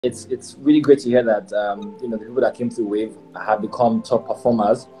It's really great to hear that the people that came through Wave have become top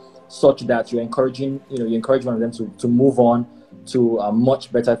performers, such that you encourage one of them to move on to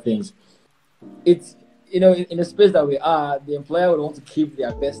much better things. It's in the space that we are, the employer would want to keep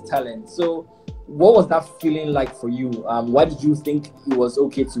their best talent. So, what was that feeling like for you? Why did you think it was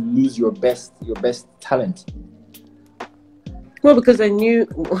okay to lose your best talent? Well, because I knew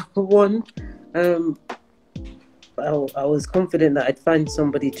one. I was confident that I'd find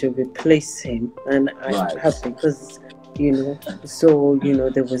somebody to replace him, and I have, because so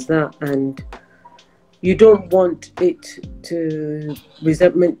there was that, and you don't want it to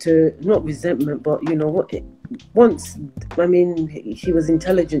not resentment, but once, I mean, he was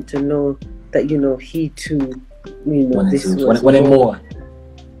intelligent to know that he too wanted more.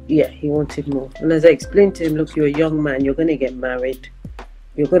 Yeah, he wanted more. And as I explained to him, look, you're a young man, you're going to get married,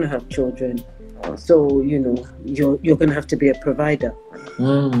 you're going to have children. So, you're going to have to be a provider.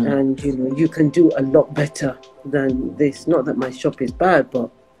 And, you can do a lot better than this. Not that my shop is bad, but,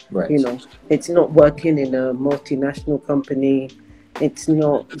 it's not working in a multinational company. It's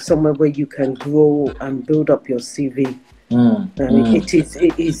not somewhere where you can grow and build up your CV.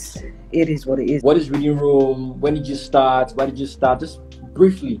 It is what it is. What is Reading Room? When did you start? Why did you start? Just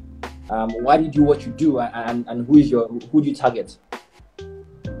briefly, why do you do what you do, and who do you target?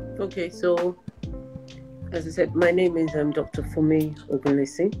 Okay, so as I said, my name is Dr Funmi,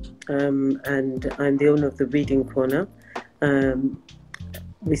 and I'm the owner of the Reading Corner.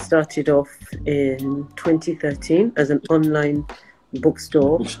 We started off in 2013 as an online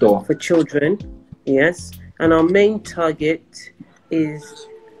bookstore for children. Yes, and our main target is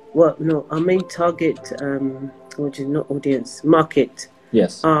which is not audience, market.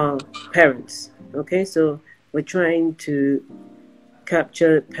 Yes, are parents. Okay, so we're trying to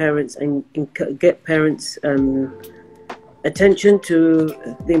capture parents and get parents' attention to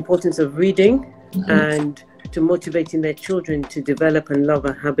the importance of reading, and to motivating their children to develop and love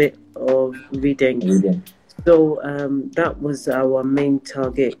a habit of reading. So that was our main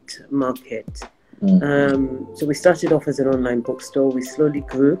target market. So we started off as an online bookstore. We slowly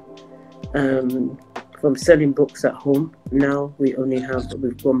grew from selling books at home. Now we've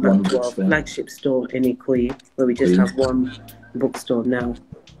gone back to our flagship store in Ikoyi, where we just have one bookstore now.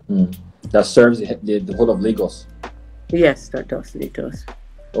 That serves the whole of Lagos. Yes, it does.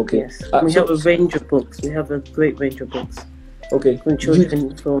 Okay. Yes. We have a range of books. We have a great range of books. Okay. From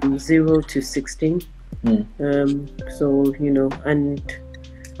children from 0 to 16. So, and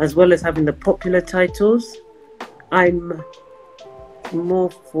as well as having the popular titles, I'm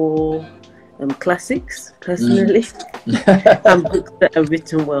more for classics, personally, and books that are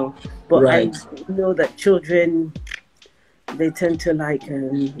written well. But I know that children, they tend to like,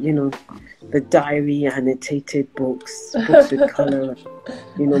 the diary annotated books with color,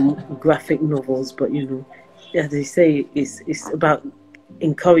 graphic novels. But, as they say, it's about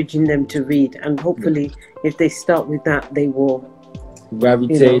encouraging them to read. And hopefully, if they start with that, they will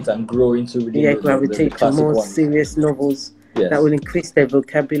gravitate and grow into reading. Gravitate to more serious novels that will increase their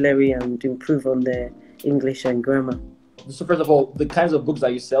vocabulary and improve on their English and grammar. So first of all, the kinds of books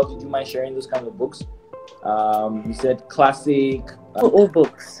that you sell, did you mind sharing those kinds of books? You said classic. All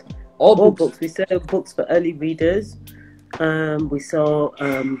books. All books. We sell books for early readers. We sell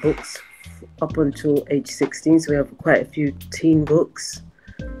books up until age 16. So we have quite a few teen books,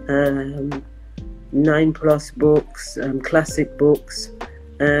 9+ books, classic books,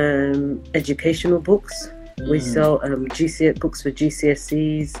 educational books. We sell books for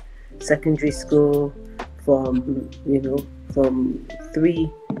GCSEs, secondary school, from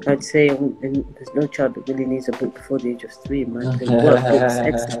 3, I'd say, and there's no child that really needs a book before the age of 3, in my opinion. Workbooks,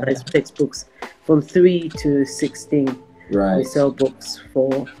 exercise textbooks, from 3 to 16. We sell books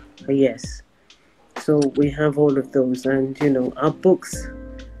for yes. So we have all of those, and our books.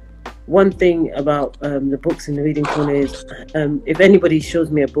 One thing about the books in the Reading Corner is, if anybody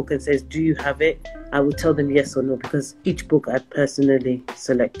shows me a book and says, "Do you have it?" I will tell them yes or no, because each book I personally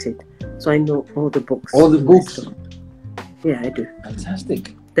selected, so I know all the books. All the books. Yeah, I do.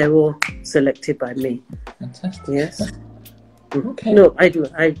 Fantastic. They're all selected by me. Fantastic. Yes. Okay. No, I do.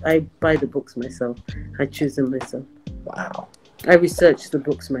 I buy the books myself. I choose them myself. Wow. I research the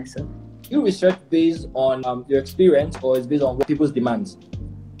books myself. You research based on your experience, or is based on what people's demands?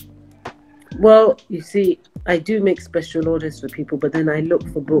 Well, you see, I do make special orders for people, but then I look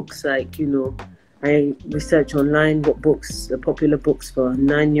for books like, I research online what books, the popular books for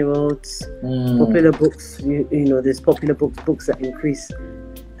 9-year-olds, popular books, there's popular books that increase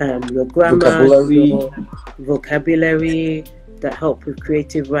your grammar, your vocabulary, that help with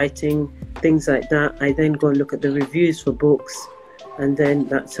creative writing, things like that. I then go and look at the reviews for books and then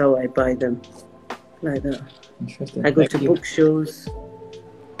that's how I buy them, like that. Interesting. I go Thank to you. book shows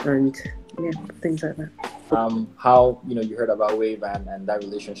and yeah, things like that. How you heard about Wave and that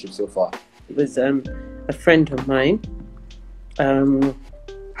relationship so far? It was a friend of mine.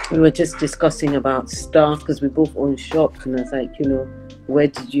 We were just discussing about stuff because we both own shops, and I was like, where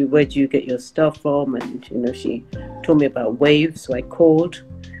do you get your stuff from? And she told me about Wave, so I called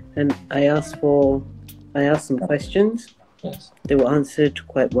and I asked some questions. Yes. They were answered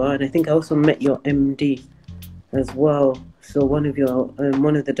quite well, and I think I also met your MD as well. So one of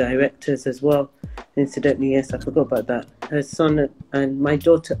the directors as well. Incidentally, yes, I forgot about that. Her son and my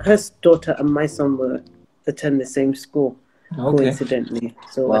daughter, and my son attend the same school. Okay. Coincidentally.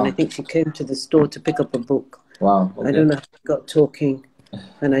 So, Wow. and I think she came to the store to pick up a book. Wow. Okay. I don't know how we got talking,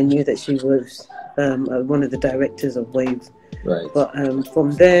 and I knew that she was one of the directors of Wave. Right. But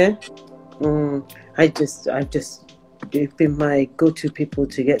from there, I've just they've been my go-to people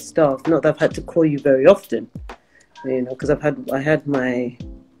to get staff. Not that I've had to call you very often, because I had my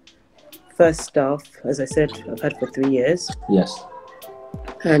first staff, as I said, I've had for 3 years. Yes.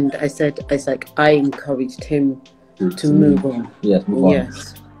 And I encouraged him to move on. Yes, move on.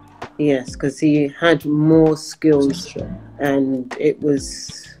 Yes, because he had more skills, and it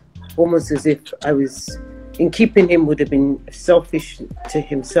was almost as if I was, in keeping him, would have been selfish to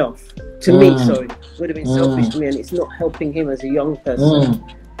himself. To me, sorry, would have been selfish to me, and it's not helping him as a young person.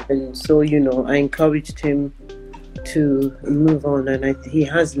 And so, I encouraged him to move on, and he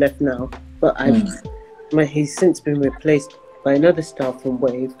has left now, but he's since been replaced by another staff from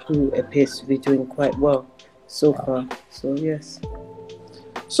Wave who appears to be doing quite well so far. So yes.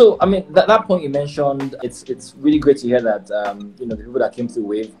 So I mean, that point you mentioned, it's really great to hear that the people that came through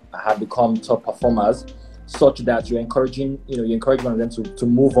Wave have become top performers, such that you're encouraging one of them to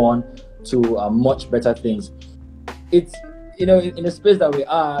move on to much better things. It's in the space that we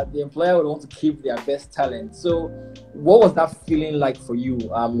are, the employer would want to keep their best talent. So what was that feeling like for you?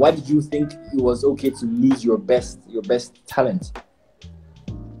 Why did you think it was okay to lose your best talent?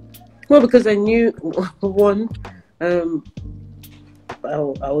 Well, because I knew, one, I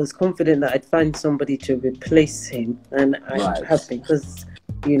was confident that I'd find somebody to replace him, and I have, because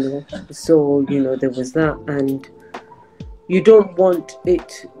so there was that, and you don't want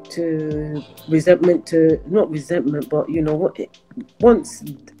it to not resentment, but he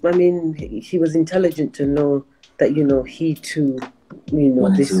was intelligent to know that he too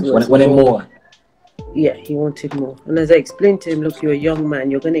wanted more. Yeah, he wanted more. And as I explained to him, look, you're a young man,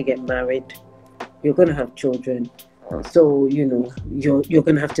 you're going to get married, you're going to have children, so you're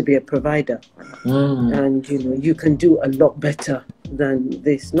going to have to be a provider, and you can do a lot better than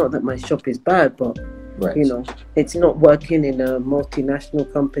this. Not that my shop is bad, but it's not working in a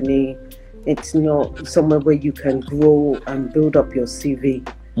multinational company. It's not somewhere where you can grow and build up your CV.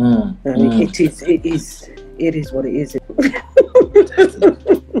 It is what it is.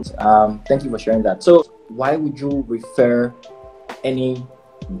 Thank you for sharing that. So why would you refer any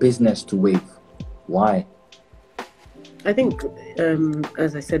business to Wave? Why? I think,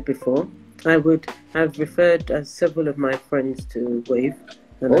 as I said before, I've referred several of my friends to Wave,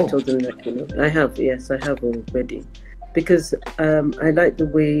 and I told them that I have already, because I like the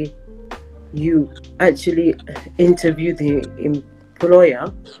way you actually interview the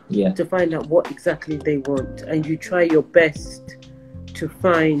employer to find out what exactly they want, and you try your best to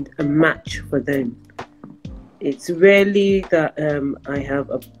find a match for them. It's rarely that I have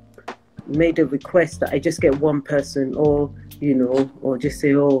made a request that I just get one person, or just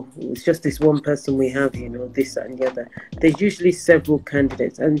say, oh, it's just this one person we have, this, that, and the other. There's usually several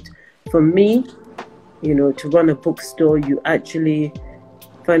candidates, and for me, to run a bookstore, you actually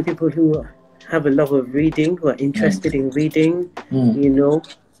find people who have a love of reading, who are interested in reading,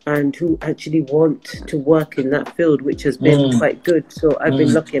 and who actually want to work in that field, which has been quite good. So I've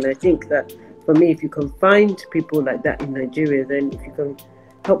been lucky, and I think that for me, if you can find people like that in Nigeria, then if you can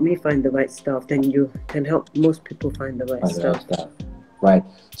help me find the right staff, then you can help most people find the right staff. Right.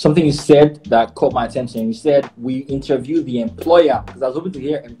 Something you said that caught my attention. You said we interview the employer, because I was hoping to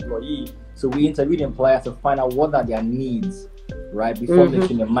hear employee. So we interview the employer to find out what are their needs, right, before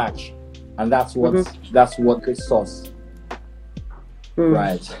making a match, and that's what good sauce.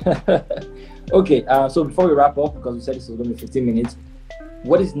 Right. Okay. So before we wrap up, because we said this was going to be 15 minutes,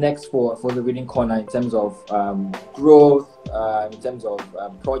 what is next for the Reading Corner in terms of growth, in terms of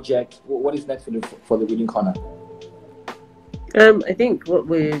project? What is next for the Reading Corner? I think what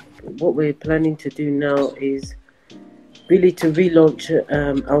we're planning to do now is really to relaunch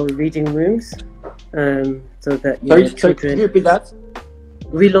our reading rooms, so that Sorry, can you repeat that?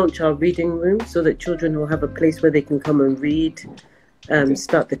 Relaunch our reading rooms so that children will have a place where they can come and read, Okay.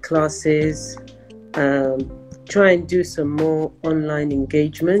 start the classes, try and do some more online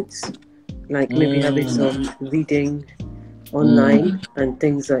engagements, like maybe having some reading online and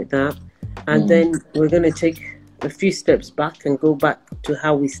things like that. And then we're going to take a few steps back and go back to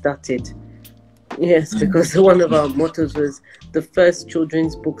how we started. Yes, because one of our mottos was the first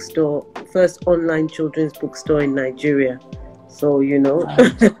online children's bookstore in Nigeria. So, you know,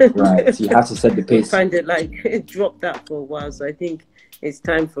 right. You have to set the pace. Kind of like it dropped that for a while. So I think it's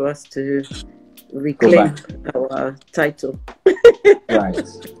time for us to reclaim our title. Right.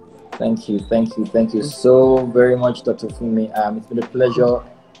 Thank you so very much, Dr. Funmi. It's been a pleasure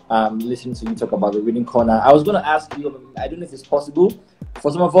listening to you talk about the reading corner. I was going to ask you, I don't know if it's possible,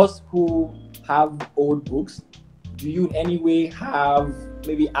 for some of us who have old books, do you in any way have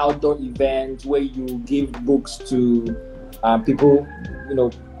maybe outdoor events where you give books to people,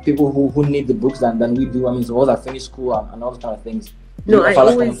 people who need the books than we do? I mean, so all that finish school and all those kind of things. No, I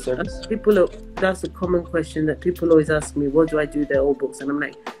always, that's a common question that people always ask me, what do I do with their old books? And I'm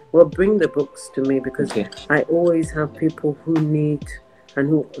like, well, bring the books to me, because I always have people who need, and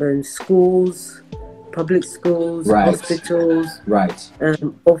who are in schools, public schools, hospitals,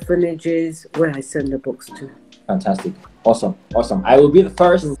 orphanages, where I send the books to. Fantastic. Awesome. I will be the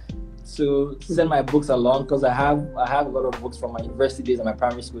first to send my books along, because I have a lot of books from my university days and my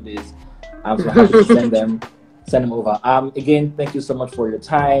primary school days. I'm so happy to send them over. Again, thank you so much for your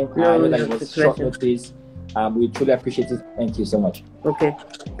time. I know that it was short notice. We truly appreciate it. Thank you so much. Okay.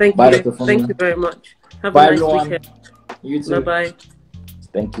 Thank you. Thank you very much. Have a nice weekend. You too. Bye-bye.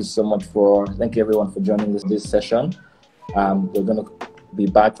 Thank you everyone for joining this session. We're going to be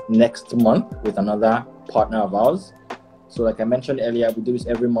back next month with another partner of ours. So like I mentioned earlier, we do this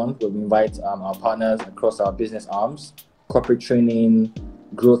every month, where we invite our partners across our business arms, corporate training,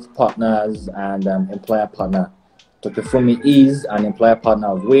 growth partners, and employer partner. Dr. Funmi is an employer partner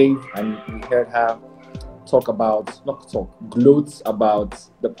of Wave, and we heard her gloat about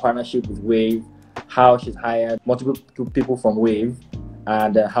the partnership with Wave, how she's hired multiple people from Wave,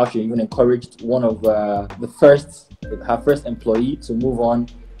 and how she even encouraged one of her first employee to move on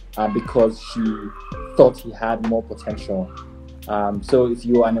because she thought he had more potential. So if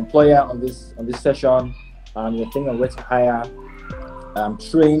you are an employer on this session and you're thinking of where to hire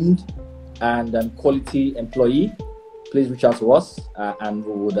trained and quality employee, please reach out to us and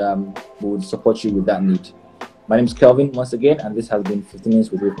we would support you with that need. My name is Kelvin once again, and this has been 15 Minutes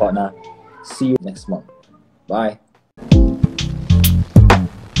with your partner. See you next month. Bye.